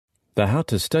The How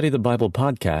to Study the Bible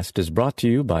podcast is brought to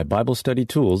you by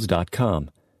BibleStudyTools.com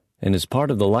and is part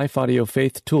of the Life Audio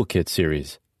Faith Toolkit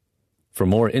series. For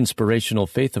more inspirational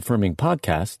faith-affirming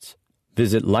podcasts,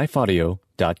 visit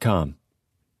lifeaudio.com.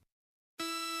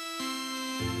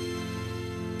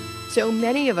 So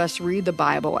many of us read the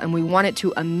Bible and we want it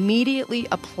to immediately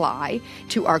apply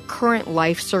to our current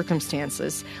life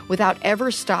circumstances without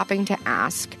ever stopping to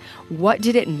ask, what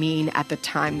did it mean at the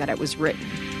time that it was written?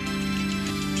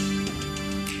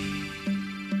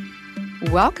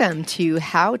 Welcome to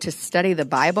How to Study the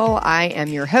Bible. I am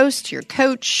your host, your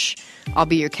coach. I'll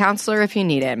be your counselor if you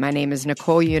need it. My name is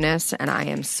Nicole Eunice, and I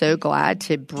am so glad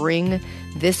to bring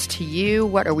this to you.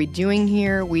 What are we doing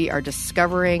here? We are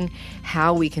discovering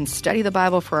how we can study the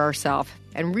Bible for ourselves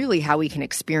and really how we can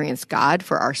experience God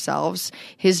for ourselves,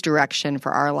 His direction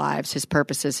for our lives, His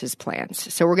purposes, His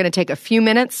plans. So we're going to take a few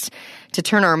minutes to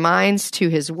turn our minds to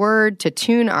His Word, to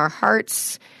tune our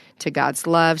hearts to God's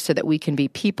love so that we can be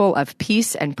people of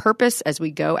peace and purpose as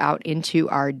we go out into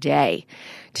our day.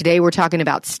 Today we're talking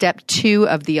about step 2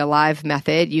 of the Alive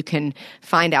method. You can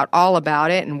find out all about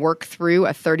it and work through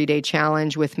a 30-day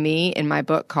challenge with me in my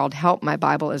book called Help, My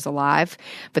Bible is Alive.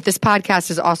 But this podcast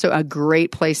is also a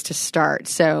great place to start.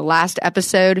 So last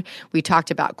episode, we talked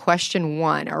about question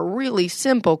 1, a really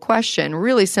simple question,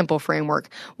 really simple framework.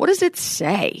 What does it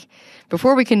say?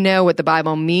 Before we can know what the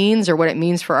Bible means or what it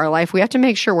means for our life, we have to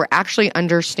make sure we're actually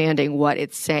understanding what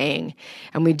it's saying.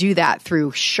 And we do that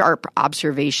through sharp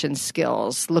observation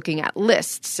skills, looking at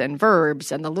lists and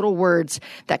verbs and the little words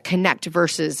that connect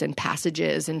verses and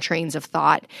passages and trains of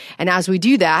thought. And as we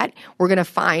do that, we're going to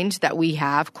find that we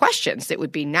have questions. It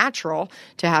would be natural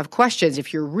to have questions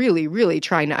if you're really, really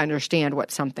trying to understand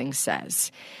what something says.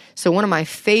 So one of my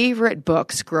favorite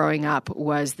books growing up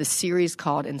was the series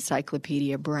called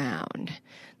Encyclopedia Brown.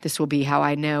 This will be how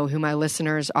I know who my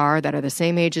listeners are that are the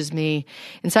same age as me.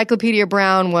 Encyclopedia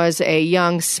Brown was a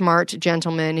young, smart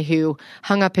gentleman who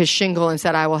hung up his shingle and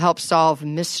said, I will help solve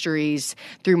mysteries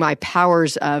through my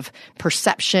powers of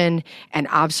perception and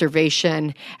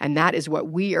observation. And that is what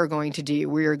we are going to do.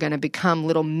 We are going to become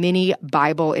little mini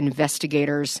Bible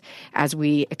investigators as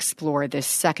we explore this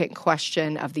second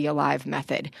question of the Alive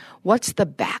method. What's the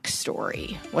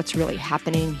backstory? What's really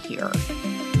happening here?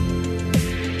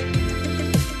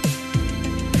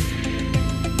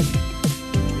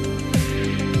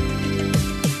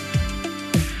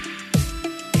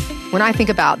 When I think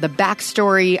about the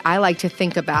backstory, I like to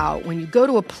think about when you go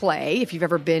to a play, if you've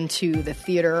ever been to the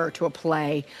theater or to a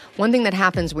play, one thing that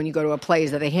happens when you go to a play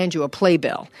is that they hand you a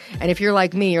playbill. And if you're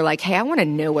like me, you're like, hey, I want to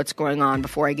know what's going on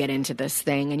before I get into this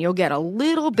thing. And you'll get a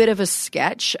little bit of a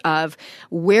sketch of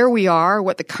where we are,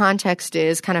 what the context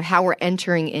is, kind of how we're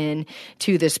entering in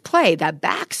to this play. That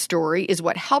backstory is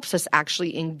what helps us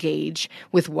actually engage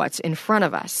with what's in front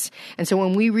of us. And so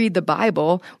when we read the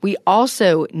Bible, we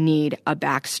also need a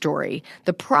backstory.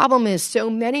 The problem is so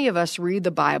many of us read the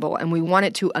Bible and we want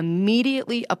it to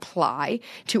immediately apply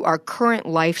to our current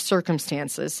life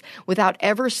circumstances without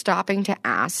ever stopping to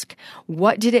ask,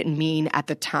 what did it mean at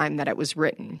the time that it was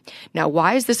written? Now,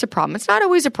 why is this a problem? It's not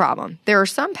always a problem. There are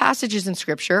some passages in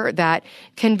Scripture that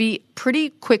can be pretty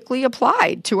quickly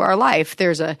applied to our life.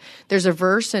 There's a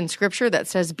verse in Scripture that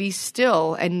says, be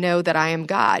still and know that I am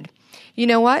God. You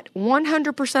know what?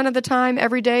 100% of the time,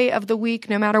 every day of the week,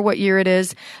 no matter what year it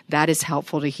is, that is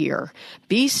helpful to hear.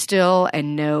 Be still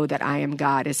and know that I am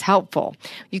God is helpful.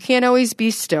 You can't always be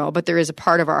still, but there is a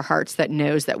part of our hearts that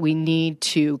knows that we need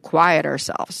to quiet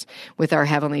ourselves with our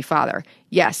Heavenly Father.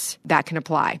 Yes, that can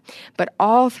apply. But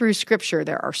all through Scripture,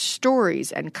 there are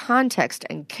stories and context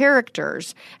and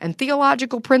characters and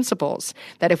theological principles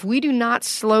that if we do not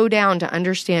slow down to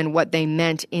understand what they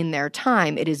meant in their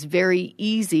time, it is very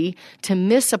easy to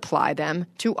misapply them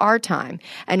to our time.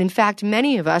 And in fact,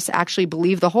 many of us actually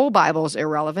believe the whole Bible is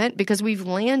irrelevant because we've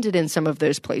landed in some of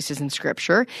those places in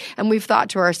Scripture and we've thought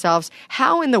to ourselves,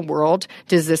 how in the world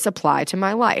does this apply to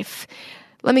my life?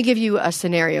 Let me give you a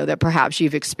scenario that perhaps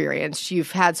you've experienced.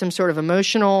 You've had some sort of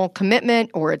emotional commitment,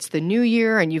 or it's the new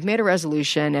year and you've made a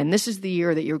resolution, and this is the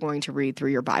year that you're going to read through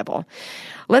your Bible.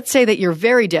 Let's say that you're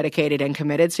very dedicated and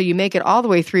committed, so you make it all the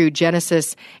way through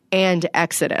Genesis and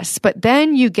Exodus. But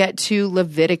then you get to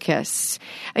Leviticus,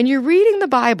 and you're reading the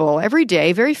Bible every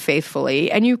day very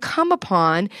faithfully, and you come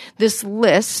upon this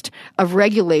list of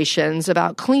regulations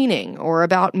about cleaning, or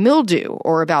about mildew,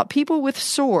 or about people with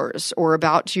sores, or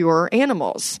about your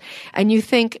animals. And you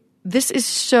think, this is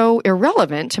so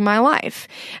irrelevant to my life.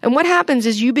 And what happens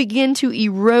is you begin to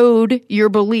erode your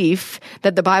belief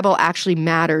that the Bible actually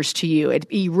matters to you. It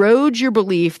erodes your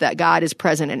belief that God is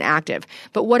present and active.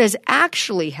 But what has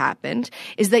actually happened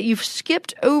is that you've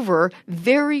skipped over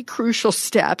very crucial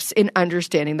steps in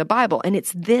understanding the Bible. And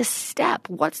it's this step.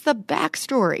 What's the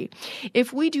backstory?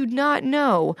 If we do not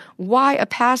know why a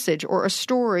passage or a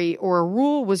story or a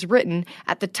rule was written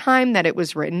at the time that it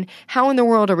was written, how in the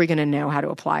world are we going to know how to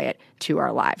apply it to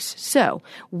our lives? So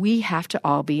we have to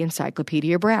all be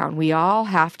Encyclopedia Brown. We all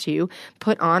have to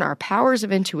put on our powers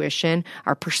of intuition,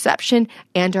 our perception,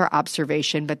 and our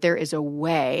observation. But there is a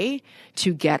way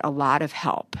to get a lot of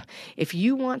help. If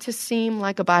you want to seem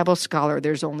like a Bible scholar,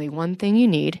 there's only one thing you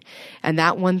need, and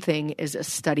that one thing is a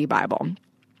study Bible.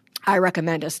 I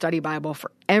recommend a study Bible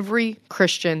for every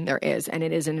Christian there is, and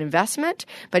it is an investment,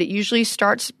 but it usually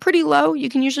starts pretty low. You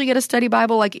can usually get a study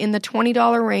Bible like in the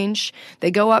 $20 range.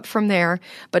 They go up from there,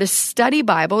 but a study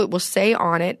Bible, it will say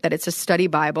on it that it's a study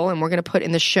Bible, and we're going to put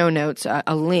in the show notes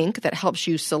a link that helps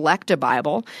you select a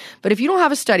Bible. But if you don't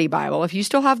have a study Bible, if you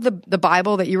still have the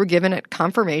Bible that you were given at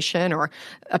confirmation or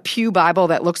a pew Bible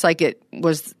that looks like it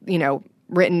was,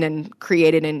 written and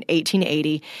created in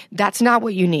 1880, that's not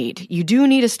what you need. You do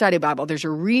need a study Bible. There's a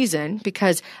reason,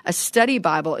 because a study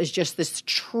Bible is just this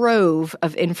trove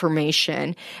of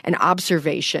information and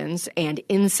observations and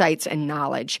insights and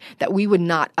knowledge that we would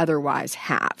not otherwise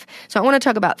have. So I want to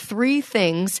talk about 3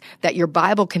 things that your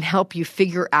Bible can help you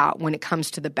figure out when it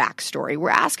comes to the backstory. We're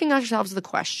asking ourselves the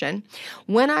question,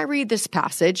 when I read this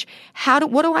passage,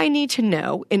 what do I need to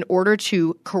know in order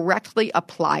to correctly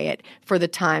apply it for the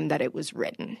time that it was written?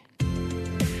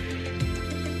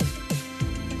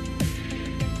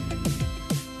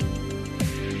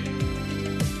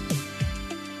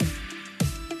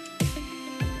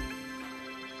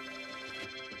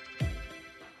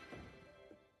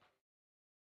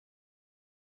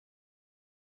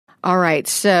 All right,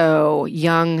 so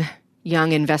young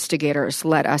investigators,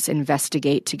 let us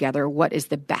investigate together what is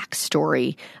the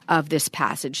backstory of this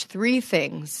passage. 3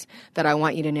 things that I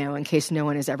want you to know in case no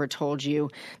one has ever told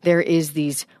you. There is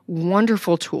these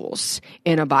wonderful tools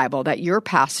in a Bible that your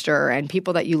pastor and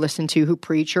people that you listen to who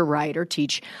preach or write or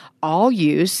teach all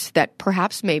use that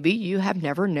perhaps maybe you have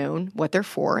never known what they're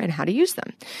for and how to use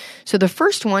them. So the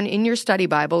first one in your study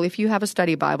Bible, if you have a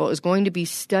study Bible, is going to be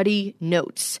study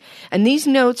notes. And these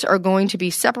notes are going to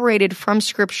be separated from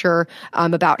Scripture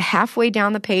about halfway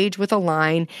down the page with a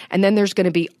line, and then there's going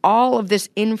to be all of this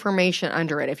information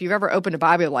under it. If you've ever opened a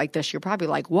Bible like this, you're probably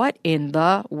like, what in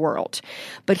the world?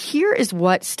 But here is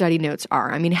what study notes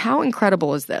are. I mean, how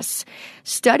incredible is this?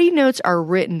 Study notes are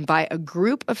written by a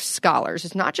group of scholars.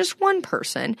 It's not just one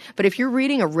person, but if you're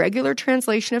reading a regular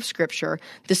translation of Scripture,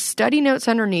 the study notes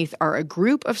underneath are a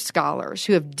group of scholars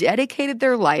who have dedicated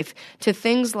their life to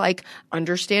things like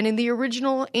understanding the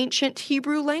original ancient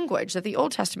Hebrew language that the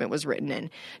Old Testament was written in,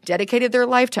 dedicated their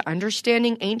life to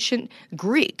understanding ancient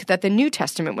Greek that the New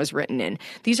Testament was written in.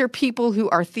 These are people who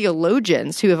are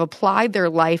theologians who have applied their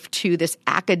life to this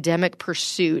academic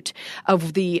pursuit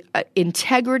of the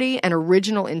integrity and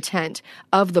original intent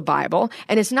of the Bible.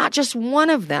 And it's not just one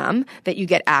of them that you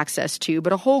get access to,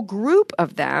 but a whole group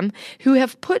of them who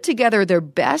have put together their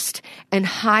best and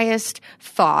highest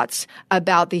thoughts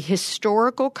about the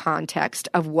historical context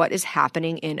of what is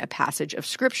happening in a passage of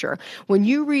Scripture. When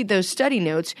you read those study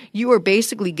notes, you are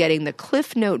basically getting the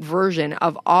Cliff Note version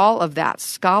of all of that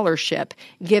scholarship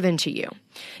given to you.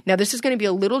 Now, this is going to be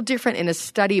a little different in a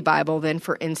study Bible than,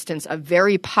 for instance, a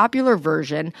very popular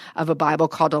version of a Bible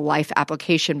called a Life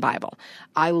Application Bible.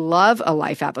 I love a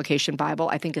Life Application Bible.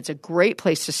 I think it's a great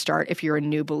place to start if you're a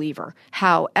new believer.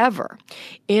 However,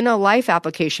 in a Life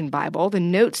Application Bible, the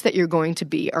notes that you're going to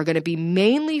be are going to be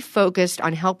mainly focused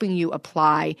on helping you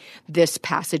apply this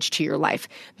passage to your life.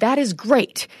 That is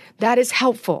great. That is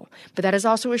helpful, but that is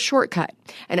also a shortcut.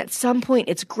 And at some point,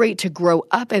 it's great to grow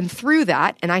up and through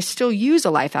that, and I still use a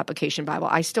Life Application Bible.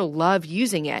 I still love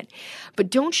using it.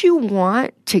 But don't you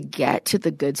want to get to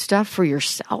the good stuff for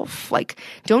yourself? Like,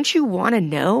 don't you want to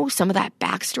know some of that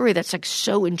backstory that's like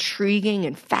so intriguing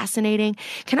and fascinating?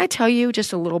 Can I tell you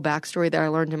just a little backstory that I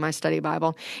learned in my study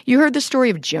Bible? You heard the story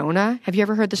of Jonah. Have you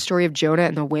ever heard the story of Jonah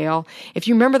and the whale? If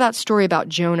you remember that story about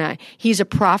Jonah, he's a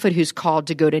prophet who's called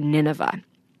to go to Nineveh.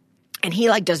 And he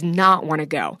does not want to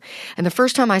go. And the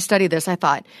first time I studied this, I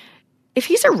thought, if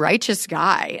he's a righteous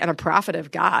guy and a prophet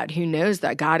of God who knows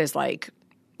that God is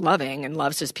loving and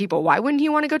loves his people, why wouldn't he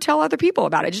want to go tell other people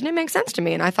about it? It just didn't make sense to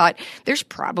me. And I thought, there's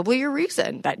probably a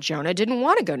reason that Jonah didn't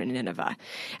want to go to Nineveh.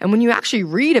 And when you actually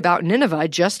read about Nineveh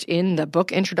just in the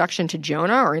book Introduction to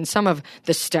Jonah or in some of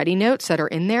the study notes that are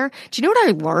in there, do you know what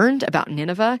I learned about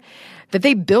Nineveh? That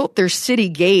they built their city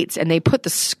gates and they put the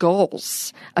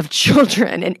skulls of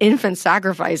children and infant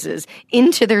sacrifices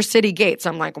into their city gates.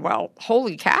 I'm like, well,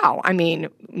 holy cow. I mean,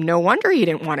 no wonder you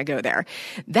didn't want to go there.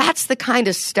 That's the kind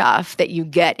of stuff that you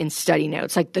get in study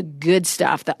notes, like the good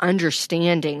stuff, the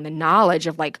understanding, the knowledge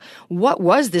of like, what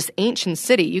was this ancient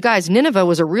city? You guys, Nineveh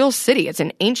was a real city. It's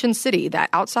an ancient city that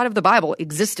outside of the Bible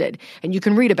existed, and you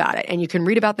can read about it, and you can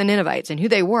read about the Ninevites and who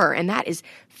they were, and that is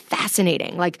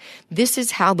fascinating. Like, this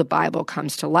is how the Bible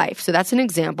comes to life. So that's an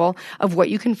example of what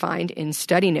you can find in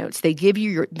study notes. They give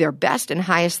you their best and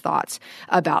highest thoughts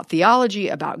about theology,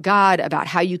 about God, about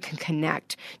how you can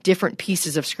connect different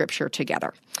pieces of Scripture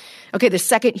together. Okay, the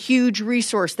second huge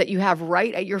resource that you have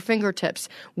right at your fingertips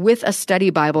with a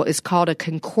study Bible is called a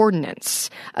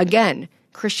concordance. Again,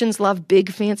 Christians love big,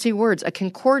 fancy words. A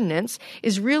concordance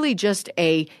is really just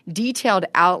a detailed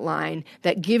outline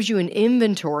that gives you an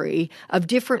inventory of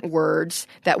different words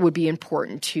that would be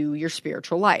important to your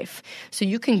spiritual life. So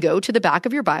you can go to the back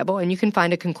of your Bible and you can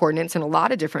find a concordance in a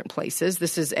lot of different places.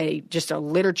 This is just a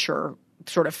literature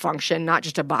sort of function, not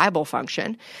just a Bible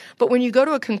function. But when you go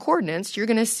to a concordance, you're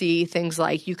going to see things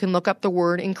like you can look up the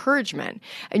word encouragement,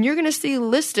 and you're going to see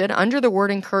listed under the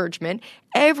word encouragement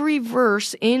every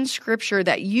verse in Scripture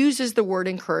that uses the word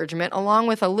encouragement, along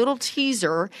with a little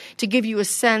teaser to give you a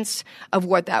sense of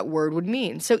what that word would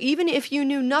mean. So even if you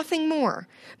knew nothing more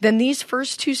than these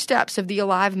first two steps of the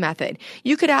Alive method,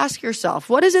 you could ask yourself,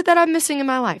 what is it that I'm missing in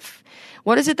my life?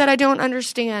 What is it that I don't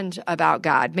understand about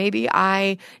God? Maybe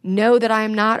I know that I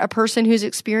am not a person who's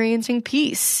experiencing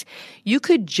peace. You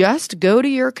could just go to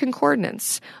your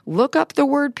concordance, look up the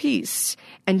word peace,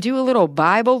 and do a little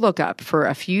Bible lookup for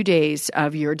a few days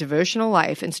of your devotional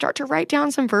life and start to write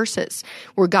down some verses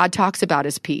where God talks about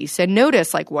his peace. And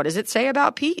notice, like, what does it say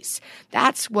about peace?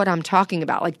 That's what I'm talking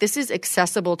about. Like, this is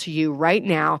accessible to you right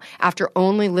now after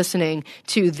only listening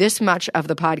to this much of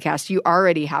the podcast. You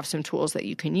already have some tools that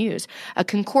you can use. A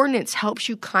concordance helps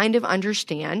you kind of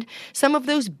understand some of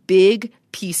those big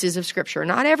pieces of Scripture.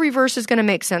 Not every verse is going to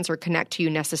make sense or connect to you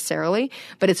necessarily,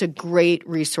 but it's a great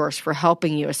resource for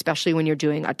helping you, especially when you're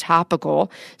doing a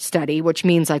topical study, which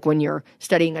means like when you're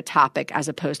studying a topic as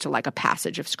opposed to like a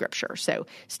passage of Scripture. So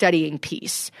studying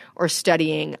peace or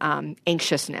studying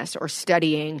anxiousness or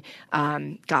studying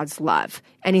God's love,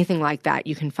 anything like that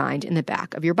you can find in the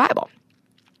back of your Bible.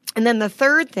 And then the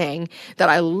third thing that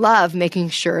I love making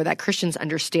sure that Christians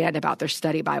understand about their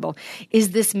study Bible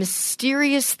is this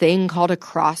mysterious thing called a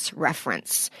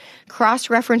cross-reference.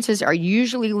 Cross-references are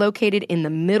usually located in the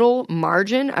middle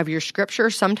margin of your Scripture.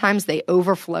 Sometimes they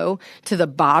overflow to the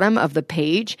bottom of the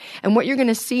page. And what you're going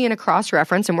to see in a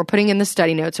cross-reference, and we're putting in the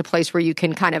study notes a place where you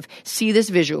can kind of see this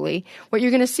visually, what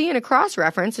you're going to see in a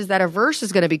cross-reference is that a verse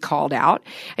is going to be called out,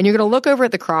 and you're going to look over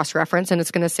at the cross-reference, and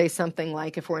it's going to say something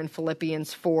like, if we're in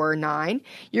Philippians 4:9,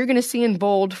 you're going to see in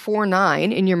bold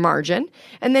 4:9 in your margin,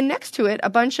 and then next to it, a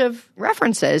bunch of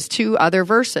references to other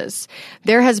verses.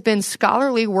 There has been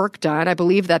scholarly work done. I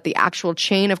believe that the actual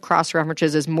chain of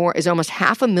cross-references is almost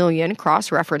 500,000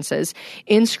 cross-references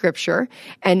in Scripture,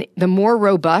 and the more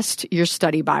robust your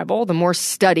study Bible, the more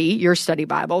study your study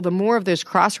Bible, the more of those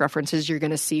cross-references you're going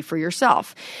to see for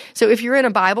yourself. So if you're in a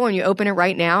Bible and you open it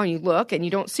right now and you look and you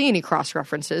don't see any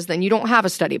cross-references, then you don't have a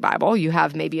study Bible. You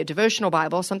have maybe a devotional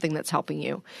Bible, something that's helping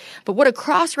you. But what a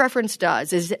cross-reference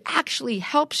does is it actually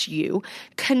helps you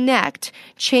connect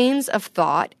chains of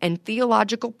thought and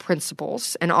theological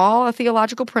principles. And all a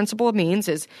theological principle means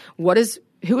is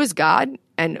who is God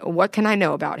and what can I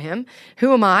know about him?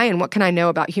 Who am I and what can I know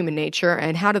about human nature?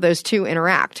 And how do those two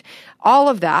interact? All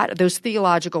of that, those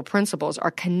theological principles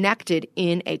are connected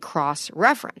in a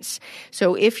cross-reference.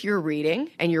 So if you're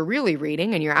reading and you're really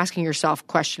reading and you're asking yourself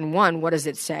question 1, what does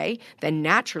it say? Then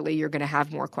naturally you're going to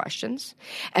have more questions.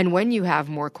 And when you have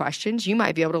more questions, you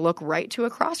might be able to look right to a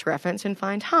cross-reference and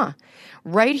find,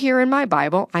 right here in my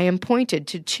Bible, I am pointed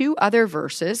to 2 other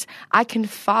verses. I can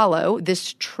follow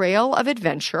this trail of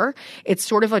adventure. It's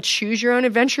sort of a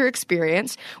choose-your-own-adventure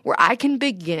experience where I can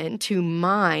begin to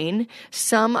mine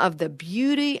some of the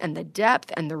beauty and the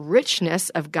depth and the richness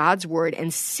of God's Word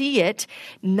and see it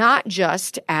not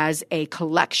just as a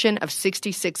collection of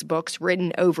 66 books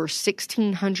written over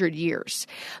 1,600 years,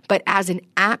 but as an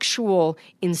actual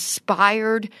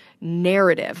inspired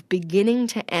narrative, beginning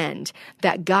to end,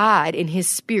 that God in his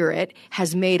Spirit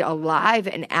has made alive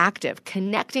and active,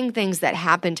 connecting things that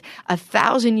happened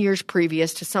 1,000 years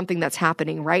previous to something that's happened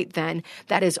happening right then.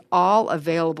 That is all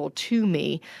available to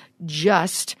me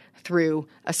just through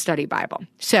a study Bible.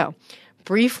 So,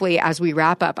 briefly, as we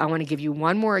wrap up, I want to give you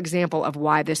one more example of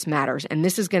why this matters. And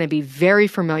this is going to be very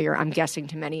familiar, I'm guessing,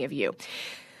 to many of you.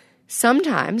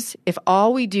 Sometimes, if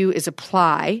all we do is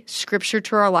apply Scripture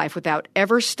to our life without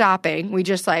ever stopping, we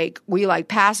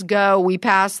pass go, we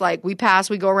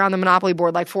go around the Monopoly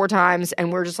board like 4 times,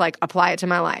 and we're just like, apply it to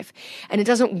my life. And it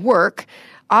doesn't work.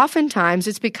 Oftentimes,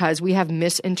 it's because we have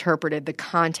misinterpreted the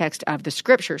context of the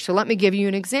Scripture. So let me give you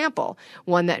an example,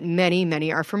 one that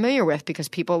many are familiar with because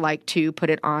people like to put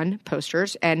it on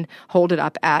posters and hold it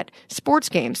up at sports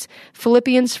games.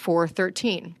 Philippians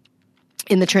 4:13.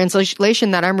 In the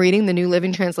translation that I'm reading, the New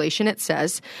Living Translation, it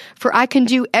says, "For I can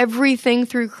do everything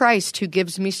through Christ who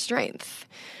gives me strength."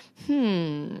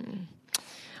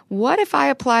 What if I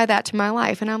apply that to my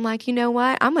life? And I'm like, you know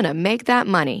what? I'm going to make that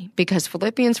money because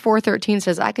Philippians 4:13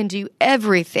 says I can do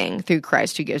everything through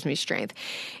Christ who gives me strength.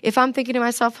 If I'm thinking to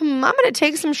myself, I'm going to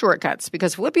take some shortcuts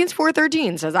because Philippians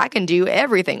 4:13 says I can do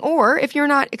everything. Or if you're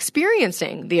not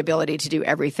experiencing the ability to do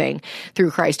everything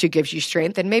through Christ who gives you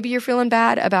strength, then maybe you're feeling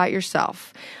bad about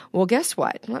yourself. Well, guess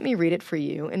what? Let me read it for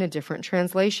you in a different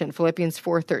translation. Philippians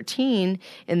 4:13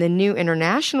 in the New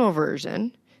International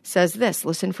Version says this,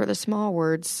 listen for the small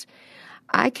words,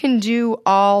 I can do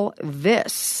all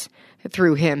this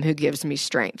through him who gives me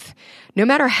strength. No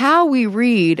matter how we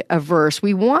read a verse,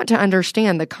 we want to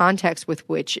understand the context with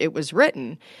which it was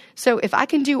written. So if I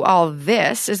can do all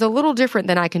this is a little different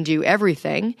than I can do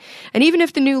everything. And even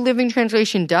if the New Living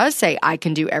Translation does say I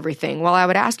can do everything, well, I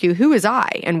would ask you, who is I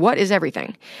and what is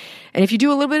everything? And if you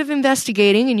do a little bit of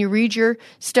investigating and you read your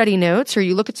study notes or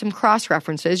you look at some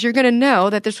cross-references, you're going to know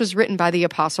that this was written by the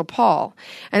Apostle Paul.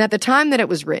 And at the time that it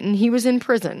was written, he was in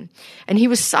prison and he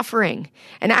was suffering.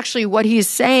 And actually what he is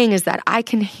saying is that I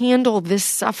can handle this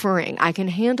suffering. I can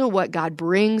handle what God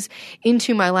brings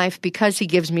into my life because he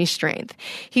gives me strength.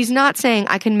 He's not saying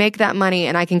I can make that money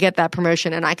and I can get that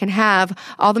promotion and I can have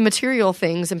all the material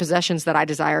things and possessions that I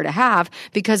desire to have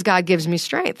because God gives me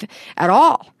strength at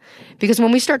all. Because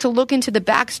when we start to look into the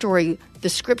backstory, the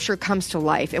Scripture comes to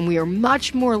life, and we are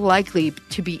much more likely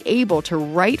to be able to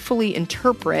rightfully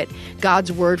interpret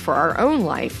God's word for our own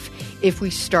life if we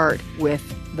start with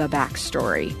the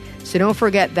backstory. So don't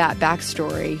forget that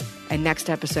backstory, and next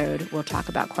episode we'll talk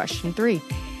about question 3.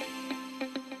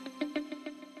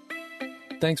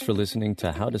 Thanks for listening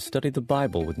to How to Study the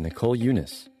Bible with Nicole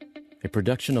Eunice, a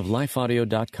production of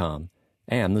lifeaudio.com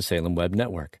and the Salem Web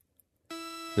Network.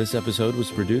 This episode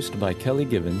was produced by Kelly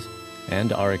Givens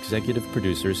and our executive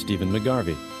producer, Stephen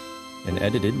McGarvey, and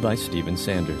edited by Stephen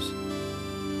Sanders.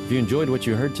 If you enjoyed what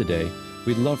you heard today,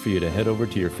 we'd love for you to head over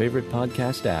to your favorite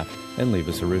podcast app and leave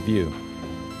us a review.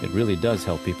 It really does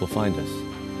help people find us.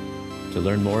 To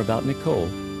learn more about Nicole,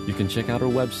 you can check out her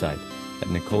website at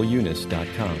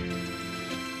NicoleEunice.com.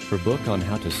 Her book on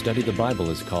how to study the Bible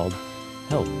is called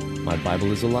Help, My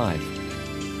Bible is Alive.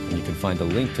 And you can find a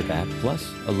link to that,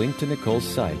 plus a link to Nicole's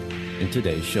site in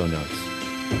today's show notes.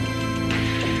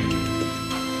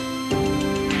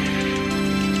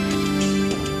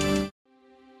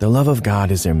 The love of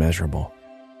God is immeasurable.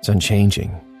 It's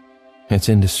unchanging. It's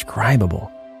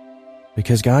indescribable.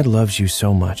 Because God loves you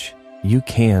so much, you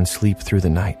can sleep through the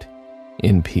night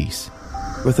in peace.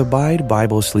 With Abide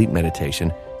Bible Sleep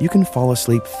Meditation, you can fall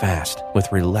asleep fast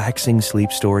with relaxing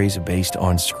sleep stories based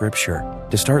on Scripture.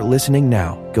 To start listening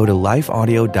now, go to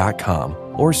lifeaudio.com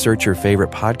or search your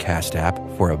favorite podcast app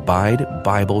for Abide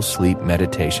Bible Sleep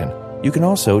Meditation. You can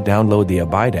also download the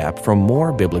Abide app for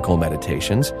more biblical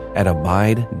meditations at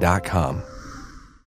abide.com.